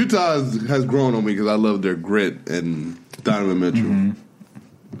love. Utah has grown on me because I love their grit and Donovan Mitchell. Mm-hmm.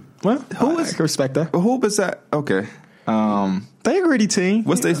 Well, who is respect that? Who is that? Okay. They a gritty team.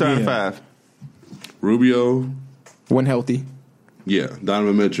 What's their starting 5? Rubio, when healthy. Yeah,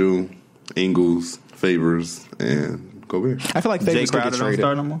 Donovan Mitchell, Ingles, Favors, and Gobert. I feel like Favors Jay Crowder don't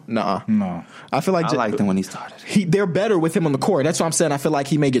start no more? No. I feel like I liked him when he started. They're better with him on the court. That's what I'm saying. I feel like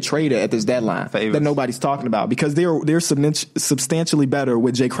he may get traded at this deadline that nobody's talking about because they're substantially better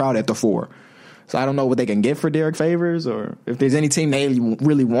with Jay Crowder at the 4. So I don't know what they can get for Derek Favors or if there's any team that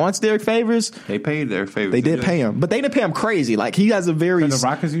really wants Derek Favors. They paid Derek Favors. They did pay him, but they didn't pay him crazy. Like he has a very. The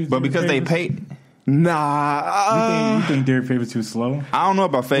Rockets but because they paid. Nah. You think Derek Favors too slow? I don't know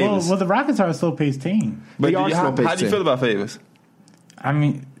about Favors. Well, the Rockets are a slow-paced team. But how do you feel about Favors? I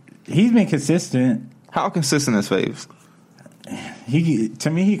mean, he's been consistent. How consistent is Favors? To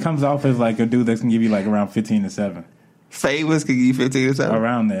me, he comes off as like a dude that can give you like around 15 to 7. Favors can give you 15 to 7?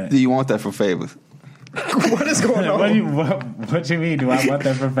 Around that. Do you want that for Favors? What is going on? What you mean? Do I want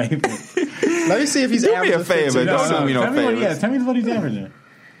that for Favors? Let me see if he's averaging. Do me a favor. Don't do me no favors. Tell me what he's averaging.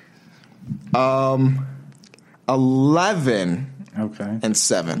 11 and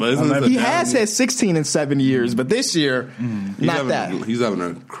 7. He has had 16 and 7 years, but this year, not that. He's having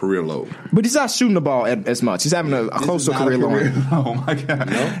a career low. But he's not shooting the ball as much. He's having a close to career low. Oh my god!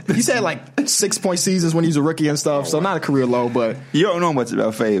 No? He's had like 6-point seasons when he was a rookie and stuff, so not a career low. But you don't know much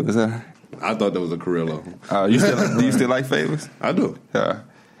about Favors, huh? I thought that was a career low. Do you still like Favors? I do. Yeah.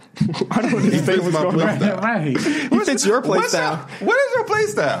 I don't know what he fits my play style. Right. He fits your play style. What is your play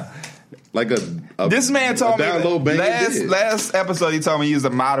style? Like this man told me last episode. He told me he used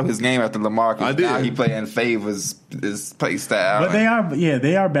to model his game after LaMarcus. I did. Now he playing Favors his play style. But they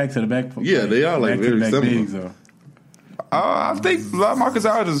are back to the back. Yeah, they are like very similar. Bigs, I think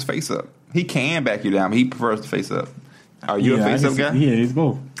LaMarcus Aldridge is face up. He can back you down, but he prefers to face up. Are you a face up guy? Yeah, he's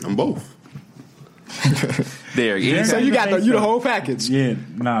both. I'm both. Derek. So you got the whole package. Yeah,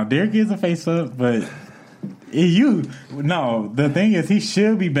 Derek is a face up, but the thing is he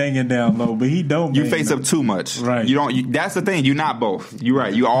should be banging down low, but he don't. You face up too much, right? You don't. That's the thing. You're not both. You're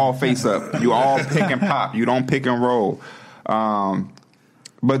right. You all face up. You all pick and pop. You don't pick and roll.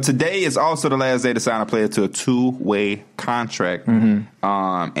 But today is also the last day to sign a player to a 2-way contract, and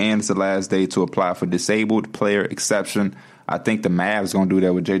it's the last day to apply for disabled player exception. I think the Mavs going to do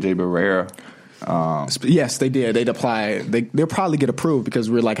that with J.J. Barea. Yes, they did. They'd apply. They'll probably get approved because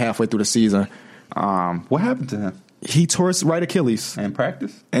we're like halfway through the season. What happened to him? He tore his right Achilles in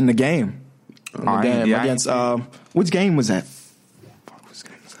practice. In the game. Against which game was that?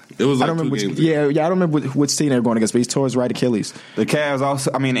 It was like I don't remember 2 games I don't remember which team they were going against, but he tore his right Achilles. The Cavs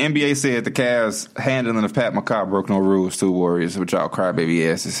also, the NBA said the Cavs handling of Pat McCaw broke no rules to Warriors, which y'all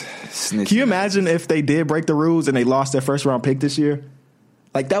crybaby asses. Can you imagine if they did break the rules and they lost their first round pick this year?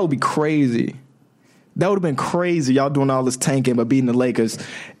 Like, that would be crazy. That would have been crazy. Y'all doing all this tanking but beating the Lakers,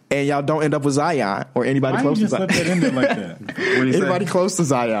 and y'all don't end up with Zion or anybody close to Zion. Why did you slip that in there like that? Anybody close to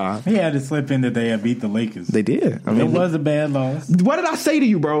Zion. He had to slip in that they had beat the Lakers. They did. It was a bad loss. What did I say to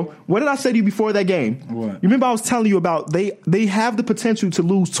you, bro? What did I say to you before that game? What? You remember I was telling you about they have the potential to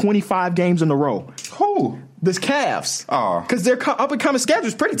lose 25 games in a row. Who? This Cavs. Oh. Because their up-and-coming schedule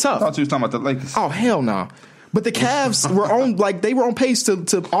is pretty tough. I thought you was talking about the Lakers. Oh, hell no. But the Cavs they were on pace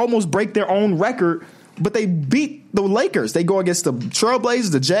to almost break their own record, but they beat the Lakers. They go against the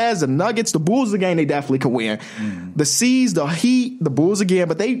Trailblazers, the Jazz, the Nuggets, the Bulls again. They definitely could win. The C's, the Heat, the Bulls again.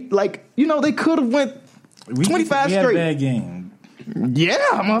 But they they could have went 25 straight. We had a bad game. Yeah,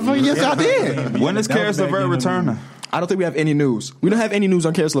 motherfucker. Yes, I did. When is Karis LeVert returning? I don't think we have any news. We don't have any news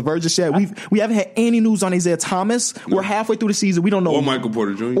on Karis LeVert just yet. We haven't had any news on Isaiah Thomas. No. We're halfway through the season. We don't know. Or Michael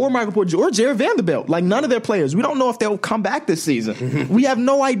Porter Jr. Or Jared Vanderbilt. Like, none of their players. We don't know if they'll come back this season. We have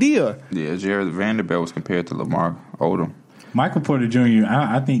no idea. Yeah, Jared Vanderbilt was compared to Lamar Odom. Michael Porter Jr.,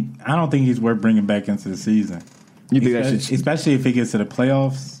 I don't think he's worth bringing back into the season. You think that should, especially if he gets to the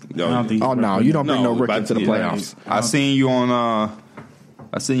playoffs? No, I don't think. Oh no, you don't bring no rookie into the playoffs. I seen you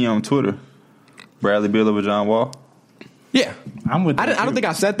on Twitter. Bradley Beal over John Wall. Yeah, I'm with that. I don't think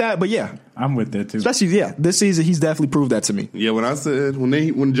I said that, but yeah, I'm with that too. Especially this season, he's definitely proved that to me. Yeah, when I said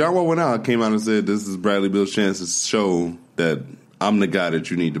when John Wall went out, I came out and said this is Bradley Beal's chance to show that I'm the guy that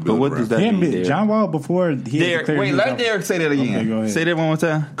you need to build. But what does that mean? John Wall before Derek, wait, let Derek say that again. Okay, say that one more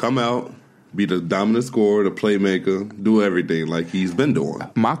time. Come out, be the dominant scorer, the playmaker, do everything like he's been doing.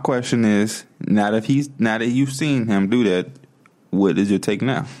 My question is, now that you've seen him do that, what is your take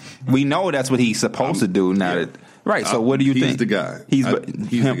now? We know that's what he's supposed to do now. Yeah. Right. So what do you think? He's the guy. He's the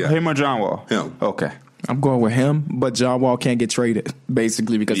guy. Him or John Wall? Him. Okay. I'm going with him, but John Wall can't get traded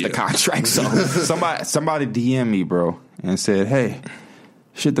basically because of the contract. So somebody DM me, bro, and said, "Hey,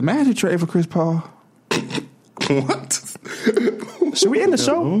 should the Magic trade for Chris Paul?" What? Should we end the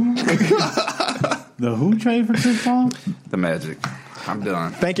show? The who trade for Chris Paul? The Magic. I'm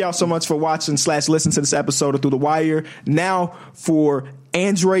done. Thank y'all so much for watching / listen to this episode of Through the Wire. Now for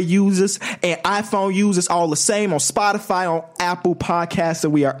Android users and iPhone users, all the same on Spotify, on Apple Podcasts,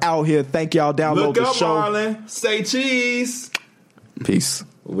 and we are out here. Thank y'all. Download the show. Marlon. Say cheese. Peace.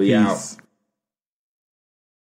 We out.